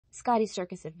Scotty's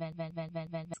circus event.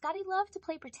 Scotty loved to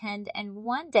play pretend, and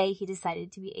one day he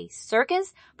decided to be a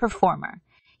circus performer.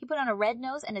 He put on a red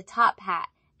nose and a top hat,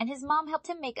 and his mom helped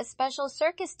him make a special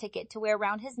circus ticket to wear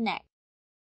around his neck.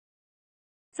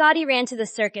 Scotty ran to the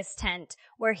circus tent,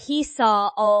 where he saw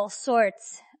all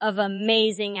sorts of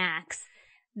amazing acts.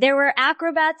 There were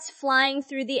acrobats flying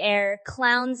through the air,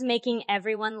 clowns making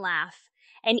everyone laugh,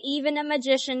 and even a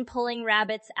magician pulling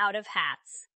rabbits out of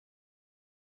hats.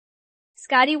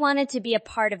 Scotty wanted to be a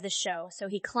part of the show, so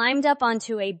he climbed up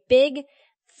onto a big,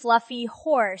 fluffy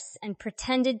horse and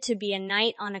pretended to be a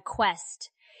knight on a quest.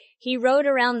 He rode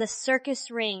around the circus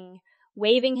ring,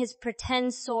 waving his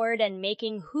pretend sword and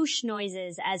making whoosh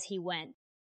noises as he went.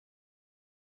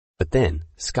 But then,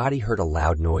 Scotty heard a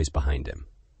loud noise behind him.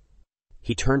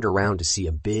 He turned around to see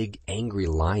a big, angry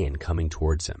lion coming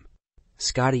towards him.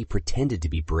 Scotty pretended to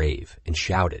be brave and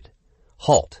shouted,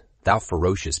 "Halt, thou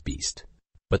ferocious beast!"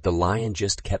 But the lion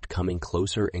just kept coming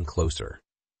closer and closer.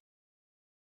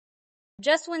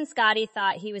 Just when Scotty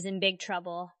thought he was in big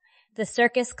trouble, the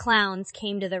circus clowns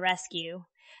came to the rescue.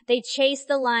 They chased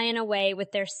the lion away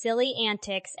with their silly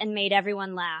antics and made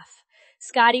everyone laugh.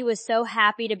 Scotty was so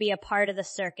happy to be a part of the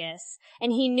circus,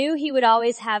 and he knew he would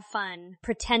always have fun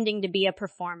pretending to be a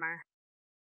performer.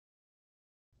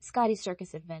 Scotty's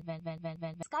circus event.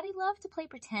 Scotty loved to play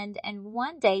pretend, and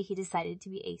one day he decided to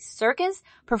be a circus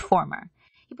performer.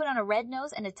 He put on a red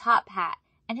nose and a top hat,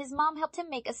 and his mom helped him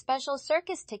make a special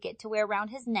circus ticket to wear around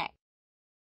his neck.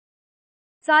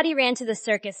 Scotty ran to the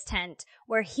circus tent,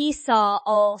 where he saw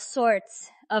all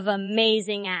sorts of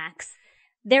amazing acts.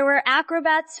 There were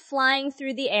acrobats flying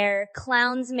through the air,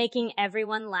 clowns making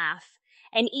everyone laugh,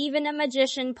 and even a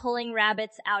magician pulling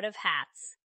rabbits out of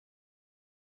hats.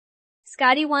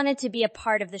 Scotty wanted to be a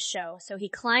part of the show, so he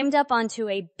climbed up onto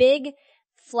a big,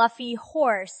 fluffy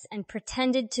horse and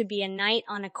pretended to be a knight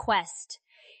on a quest.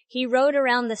 He rode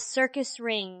around the circus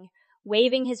ring,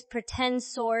 waving his pretend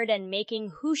sword and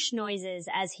making whoosh noises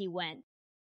as he went.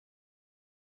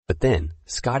 But then,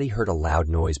 Scotty heard a loud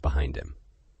noise behind him.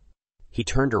 He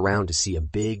turned around to see a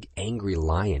big, angry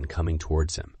lion coming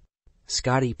towards him.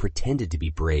 Scotty pretended to be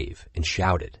brave and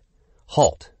shouted,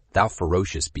 "Halt, thou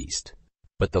ferocious beast!"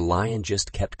 But the lion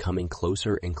just kept coming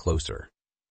closer and closer.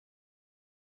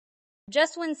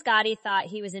 Just when Scotty thought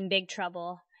he was in big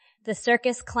trouble, the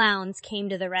circus clowns came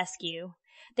to the rescue.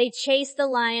 They chased the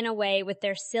lion away with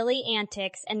their silly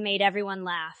antics and made everyone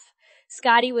laugh.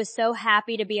 Scotty was so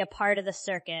happy to be a part of the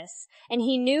circus, and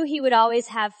he knew he would always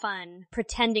have fun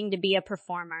pretending to be a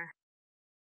performer.